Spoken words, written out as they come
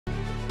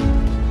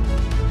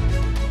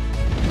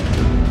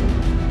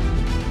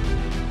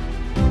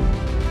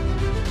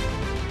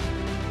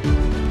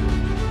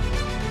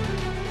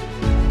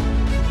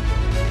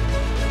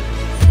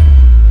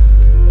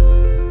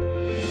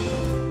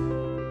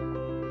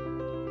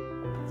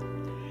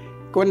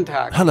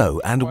Hello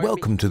and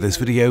welcome to this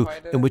video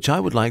in which I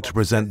would like to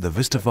present the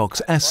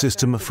VistaVox S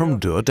system from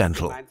DÜRR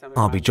Dental.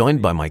 I'll be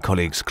joined by my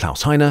colleagues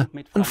Klaus Heiner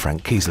and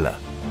Frank Kieseler.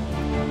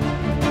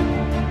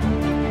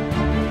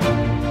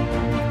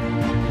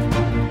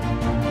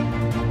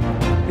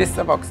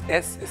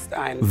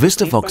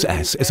 VistaVox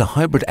S is a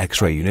hybrid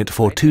X-ray unit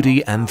for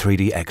 2D and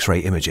 3D X-ray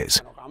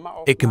images.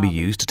 It can be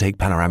used to take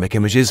panoramic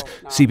images,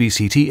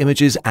 CBCT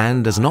images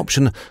and, as an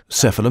option,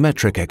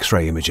 cephalometric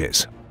X-ray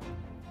images.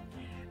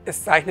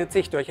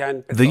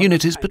 The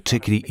unit is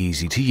particularly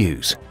easy to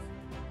use.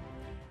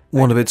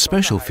 One of its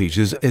special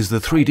features is the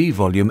 3D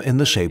volume in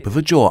the shape of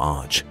a jaw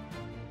arch.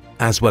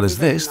 As well as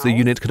this, the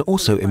unit can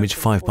also image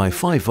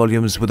 5x5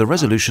 volumes with a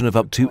resolution of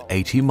up to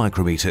 80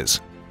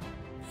 micrometers.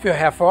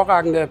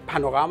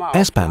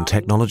 S-band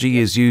technology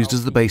is used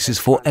as the basis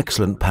for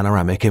excellent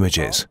panoramic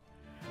images.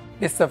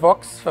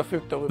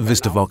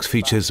 VistaVox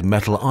features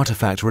metal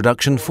artifact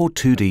reduction for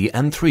 2D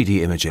and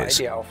 3D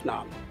images.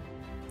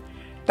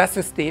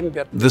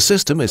 The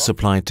system is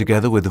supplied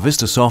together with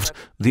VistaSoft,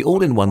 the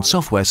all-in-one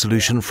software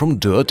solution from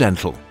DÜRR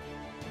Dental.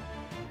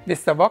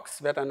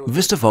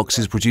 VistaVox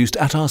is produced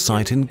at our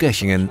site in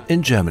Gechingen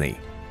in Germany.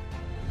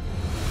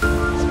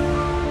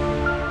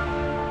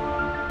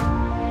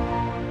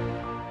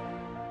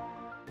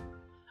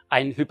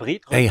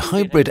 A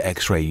hybrid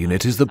X-ray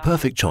unit is the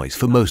perfect choice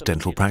for most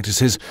dental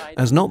practices,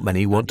 as not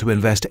many want to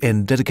invest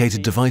in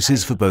dedicated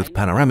devices for both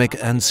panoramic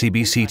and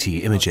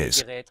CBCT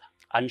images.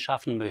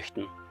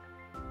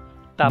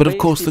 But of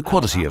course, the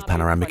quality of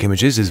panoramic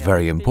images is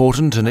very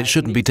important, and it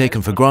shouldn't be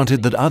taken for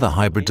granted that other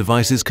hybrid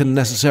devices can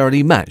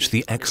necessarily match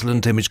the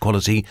excellent image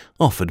quality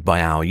offered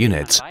by our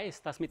units.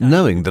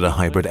 Knowing that a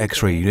hybrid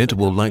X-ray unit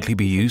will likely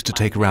be used to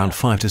take around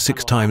 5 to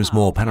 6 times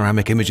more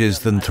panoramic images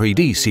than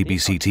 3D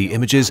CBCT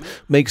images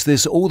makes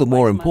this all the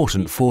more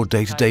important for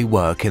day-to-day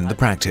work in the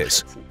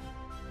practice.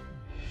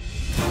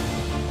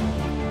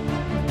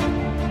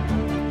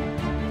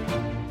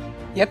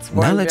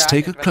 Now let's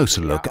take a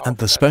closer look at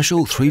the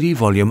special 3D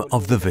volume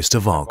of the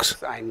VistaVox.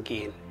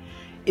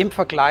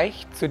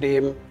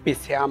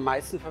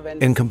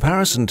 In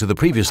comparison to the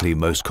previously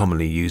most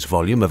commonly used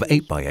volume of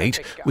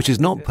 8x8, which is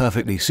not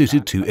perfectly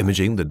suited to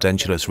imaging the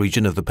dentulous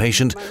region of the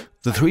patient,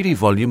 the 3D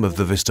volume of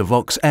the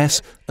VistaVox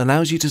S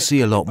allows you to see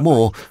a lot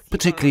more,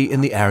 particularly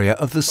in the area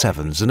of the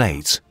 7s and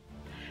 8s.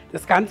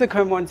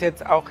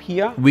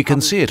 We can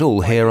see it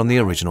all here on the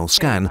original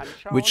scan,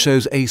 which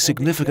shows a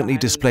significantly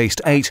displaced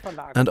 8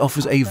 and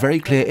offers a very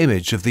clear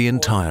image of the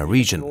entire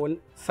region.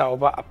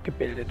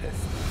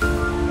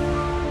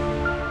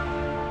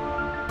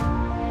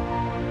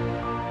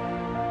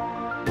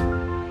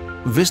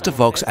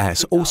 VistaVox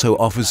S also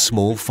offers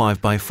small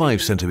 5x5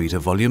 cm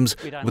volumes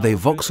with a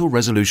voxel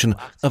resolution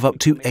of up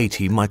to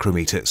 80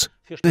 micrometers.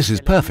 This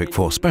is perfect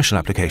for special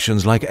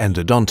applications like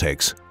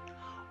endodontics.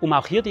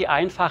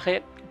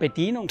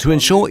 To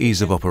ensure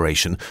ease of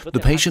operation, the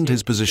patient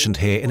is positioned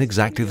here in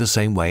exactly the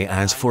same way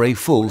as for a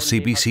full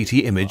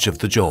CBCT image of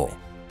the jaw.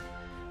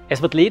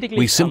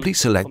 We simply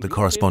select the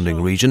corresponding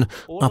region,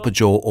 upper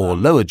jaw or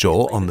lower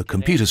jaw, on the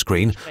computer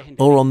screen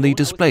or on the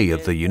display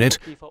of the unit,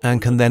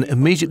 and can then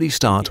immediately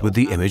start with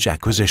the image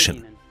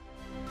acquisition.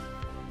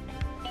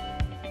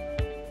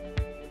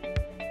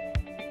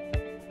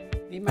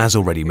 As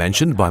already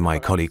mentioned by my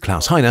colleague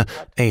Klaus Heiner,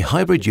 a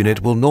hybrid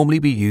unit will normally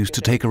be used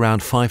to take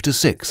around 5 to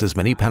 6 as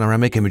many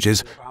panoramic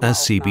images as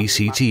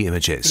CBCT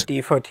images.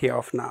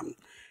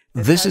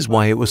 This is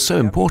why it was so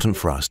important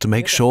for us to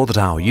make sure that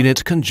our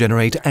unit can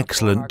generate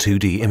excellent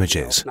 2D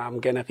images.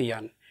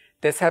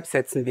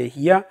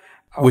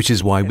 Which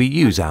is why we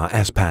use our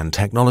S-band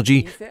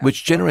technology,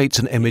 which generates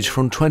an image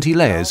from 20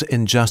 layers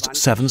in just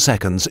 7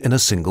 seconds in a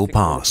single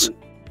pass.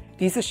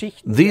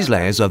 These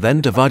layers are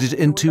then divided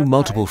into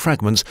multiple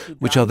fragments,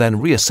 which are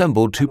then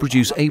reassembled to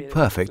produce a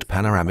perfect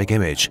panoramic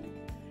image.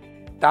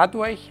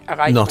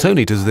 Not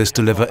only does this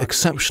deliver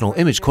exceptional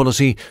image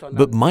quality,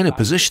 but minor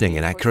positioning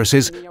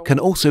inaccuracies can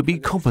also be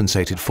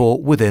compensated for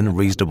within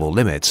reasonable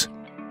limits.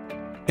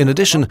 In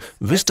addition,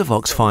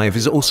 VistaVox 5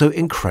 is also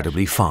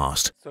incredibly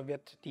fast.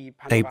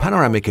 A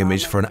panoramic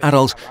image for an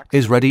adult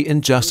is ready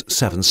in just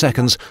 7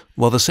 seconds,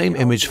 while the same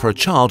image for a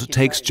child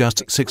takes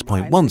just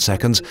 6.1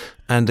 seconds,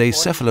 and a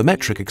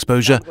cephalometric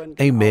exposure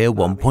a mere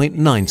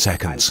 1.9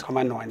 seconds.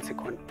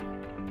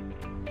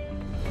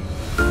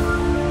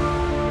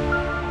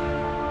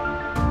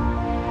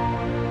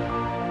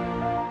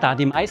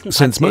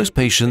 Since most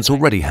patients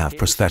already have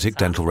prosthetic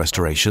dental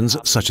restorations,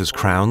 such as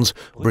crowns,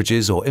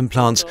 bridges or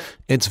implants,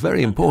 it's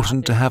very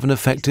important to have an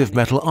effective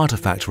metal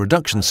artifact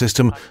reduction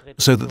system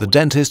so that the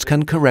dentist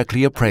can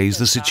correctly appraise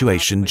the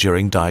situation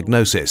during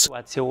diagnosis.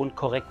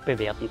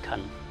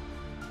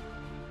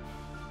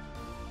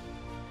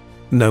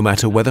 No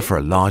matter whether for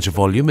a larger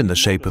volume in the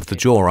shape of the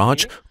jaw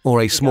arch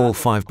or a small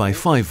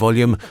 5x5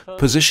 volume,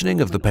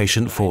 positioning of the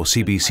patient for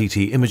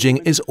CBCT imaging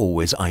is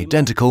always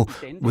identical,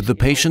 with the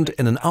patient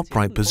in an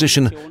upright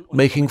position,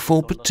 making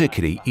for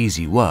particularly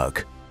easy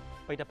work.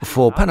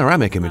 For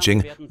panoramic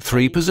imaging,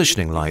 3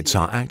 positioning lights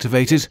are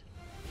activated: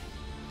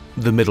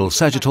 the middle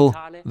sagittal,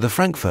 the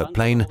Frankfurt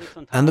plane,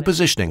 and the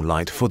positioning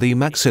light for the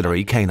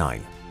maxillary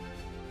canine.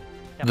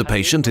 The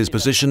patient is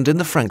positioned in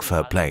the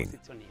Frankfurt plane.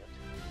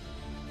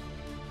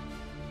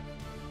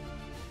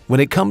 When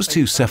it comes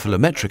to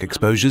cephalometric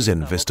exposures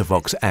in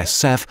VistaVox S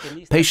Ceph,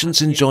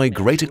 patients enjoy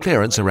greater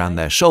clearance around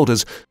their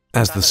shoulders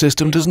as the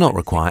system does not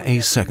require a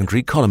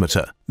secondary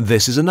collimator.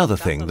 This is another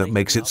thing that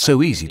makes it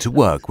so easy to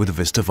work with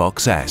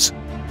VistaVox S.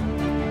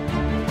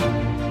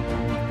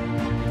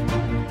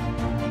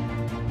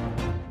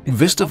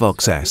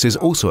 VistaVox S is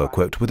also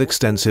equipped with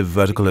extensive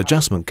vertical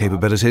adjustment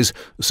capabilities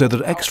so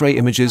that X-ray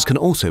images can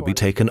also be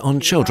taken on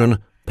children,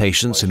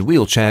 patients in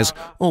wheelchairs,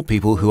 or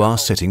people who are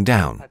sitting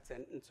down.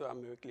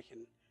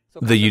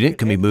 The unit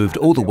can be moved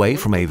all the way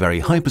from a very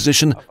high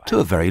position to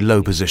a very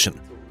low position.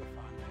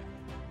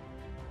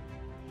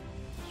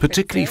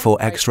 Particularly for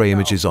X-ray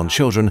images on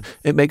children,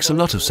 it makes a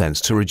lot of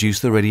sense to reduce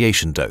the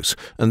radiation dose,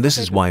 and this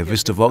is why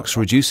VistaVox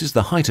reduces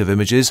the height of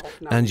images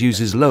and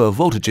uses lower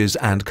voltages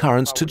and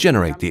currents to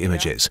generate the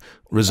images,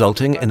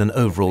 resulting in an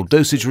overall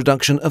dosage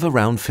reduction of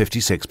around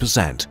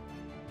 56%.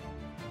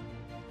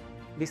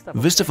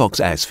 VistaVox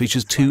S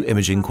features two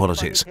imaging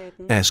qualities,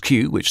 SQ,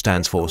 which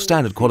stands for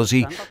standard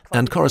quality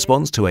and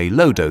corresponds to a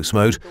low-dose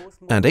mode,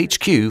 and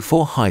HQ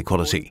for high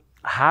quality.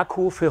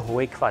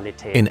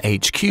 In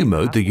HQ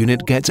mode, the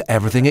unit gets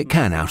everything it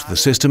can out of the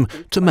system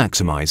to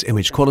maximize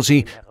image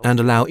quality and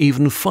allow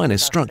even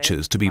finest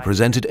structures to be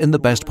presented in the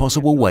best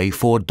possible way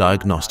for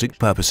diagnostic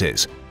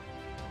purposes.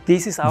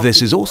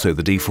 This is also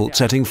the default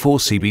setting for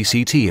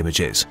CBCT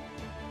images.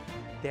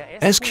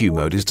 SQ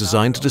mode is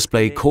designed to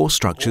display core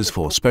structures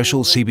for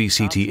special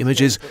CBCT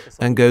images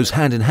and goes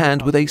hand in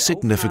hand with a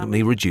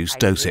significantly reduced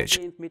dosage.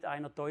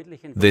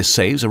 This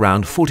saves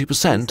around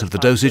 40% of the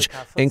dosage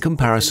in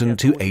comparison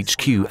to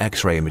HQ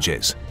X-ray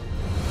images.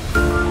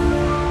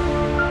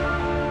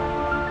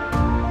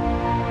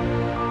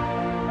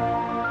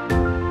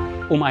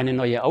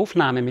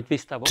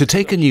 To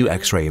take a new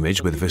X-ray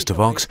image with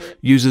VistaVox,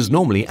 users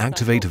normally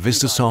activate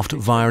VistaSoft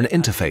via an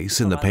interface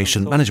in the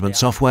patient management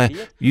software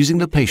using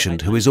the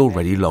patient who is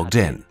already logged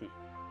in.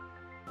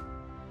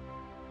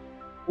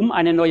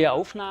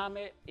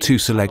 To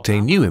select a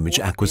new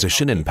image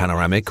acquisition in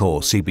panoramic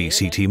or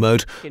CBCT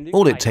mode,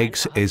 all it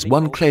takes is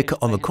one click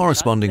on the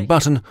corresponding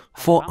button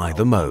for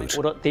either mode.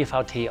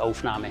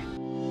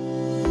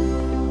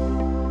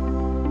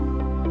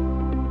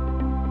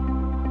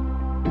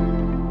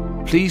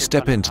 Please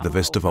step into the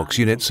VistaVox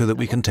unit so that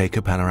we can take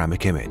a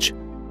panoramic image.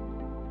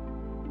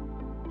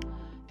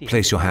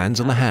 Place your hands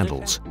on the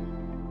handles.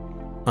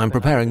 I'm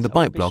preparing the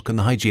bite block and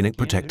the hygienic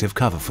protective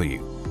cover for you.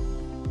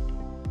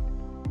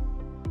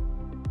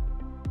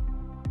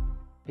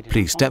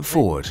 Please step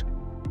forward.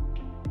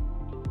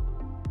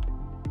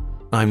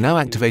 I'm now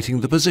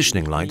activating the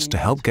positioning lights to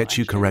help get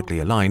you correctly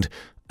aligned,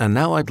 and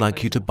now I'd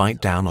like you to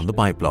bite down on the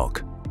bite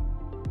block.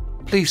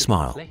 Please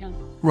smile.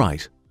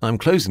 Right. I'm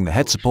closing the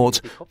head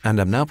supports and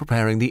I'm now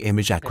preparing the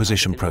image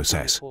acquisition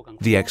process.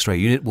 The X-ray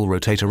unit will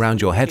rotate around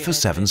your head for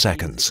 7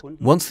 seconds.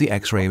 Once the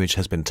X-ray image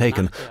has been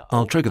taken,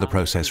 I'll trigger the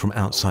process from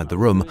outside the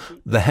room.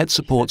 The head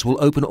supports will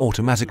open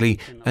automatically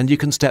and you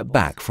can step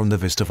back from the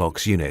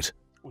VistaVox unit.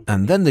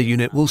 And then the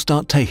unit will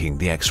start taking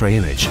the X-ray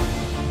image.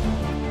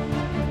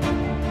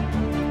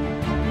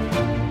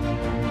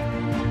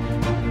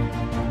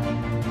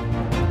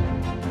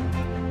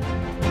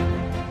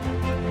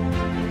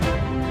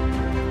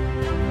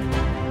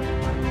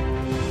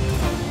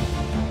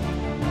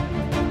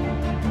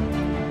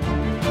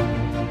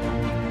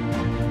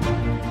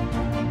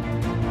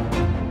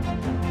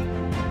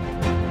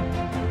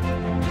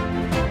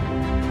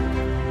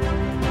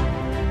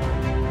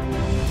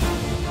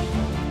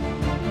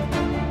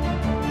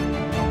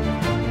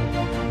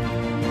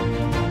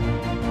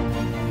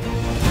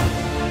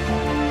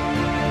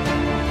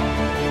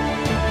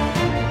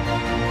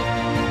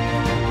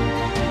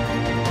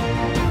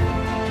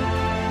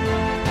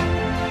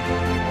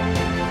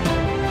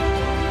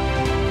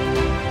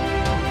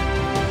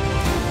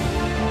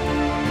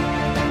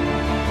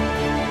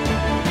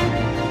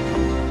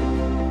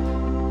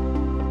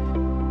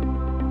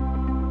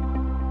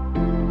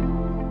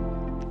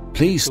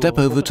 Please step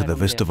over to the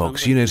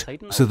VistaVox unit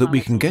so that we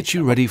can get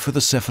you ready for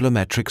the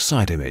cephalometric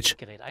side image.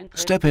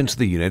 Step into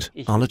the unit,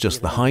 I'll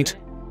adjust the height,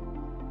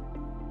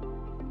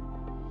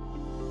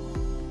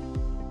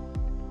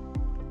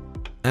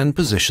 and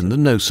position the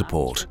nose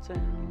support.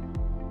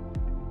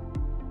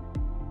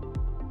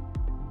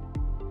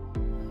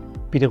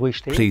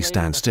 Please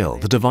stand still.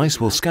 The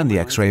device will scan the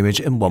X-ray image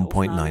in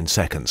 1.9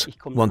 seconds.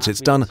 Once it's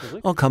done,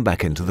 I'll come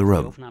back into the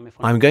room.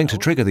 I'm going to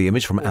trigger the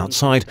image from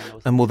outside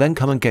and will then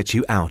come and get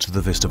you out of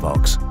the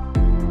VistaVox.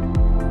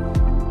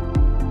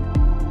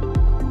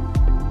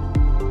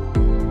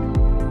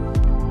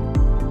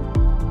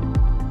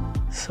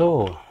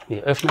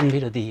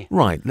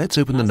 Right, let's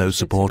open the nose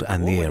support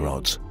and the ear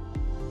rods.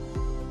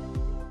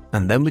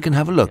 And then we can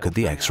have a look at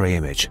the X-ray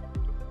image.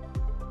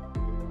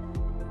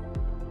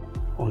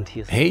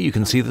 Here you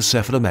can see the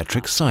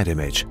cephalometric side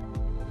image.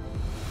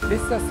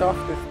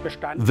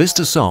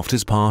 VistaSoft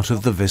is part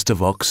of the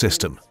VistaVox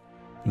system.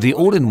 The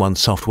all-in-one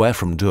software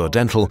from DÜRR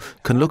Dental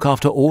can look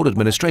after all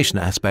administration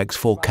aspects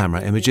for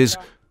camera images,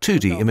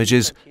 2D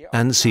images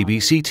and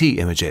CBCT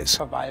images.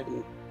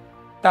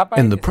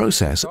 In the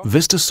process,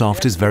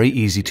 VistaSoft is very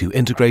easy to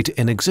integrate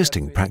in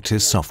existing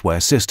practice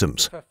software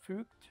systems.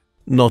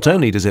 Not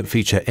only does it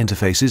feature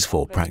interfaces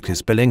for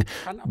practice billing,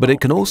 but it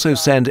can also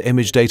send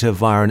image data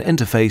via an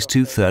interface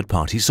to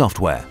third-party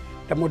software.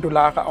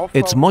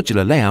 Its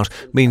modular layout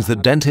means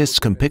that dentists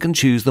can pick and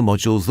choose the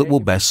modules that will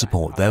best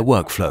support their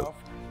workflow.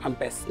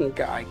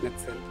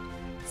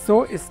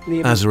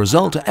 As a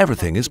result,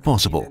 everything is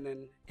possible,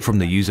 from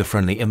the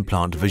user-friendly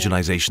implant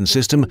visualization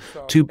system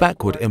to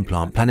backward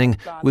implant planning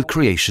with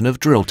creation of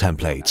drill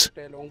templates.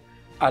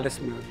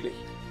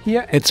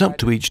 It's up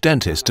to each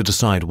dentist to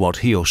decide what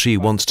he or she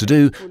wants to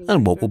do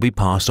and what will be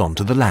passed on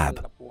to the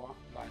lab.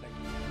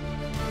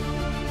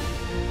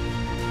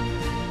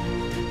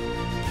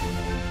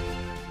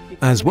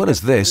 As well as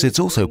this, it's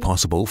also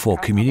possible for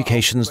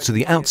communications to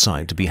the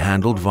outside to be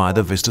handled via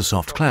the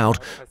VistaSoft cloud,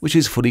 which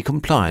is fully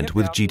compliant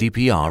with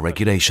GDPR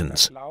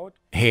regulations.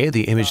 Here,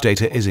 the image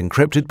data is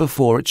encrypted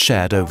before it's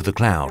shared over the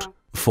cloud,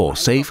 for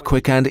safe,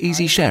 quick and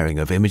easy sharing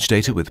of image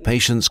data with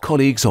patients,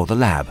 colleagues or the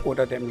lab.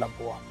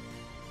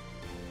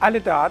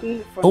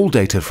 All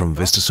data from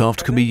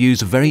VistaSoft can be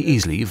used very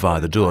easily via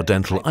the DÜRR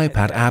Dental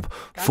iPad app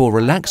for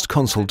relaxed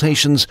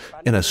consultations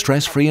in a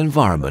stress-free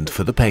environment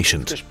for the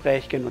patient.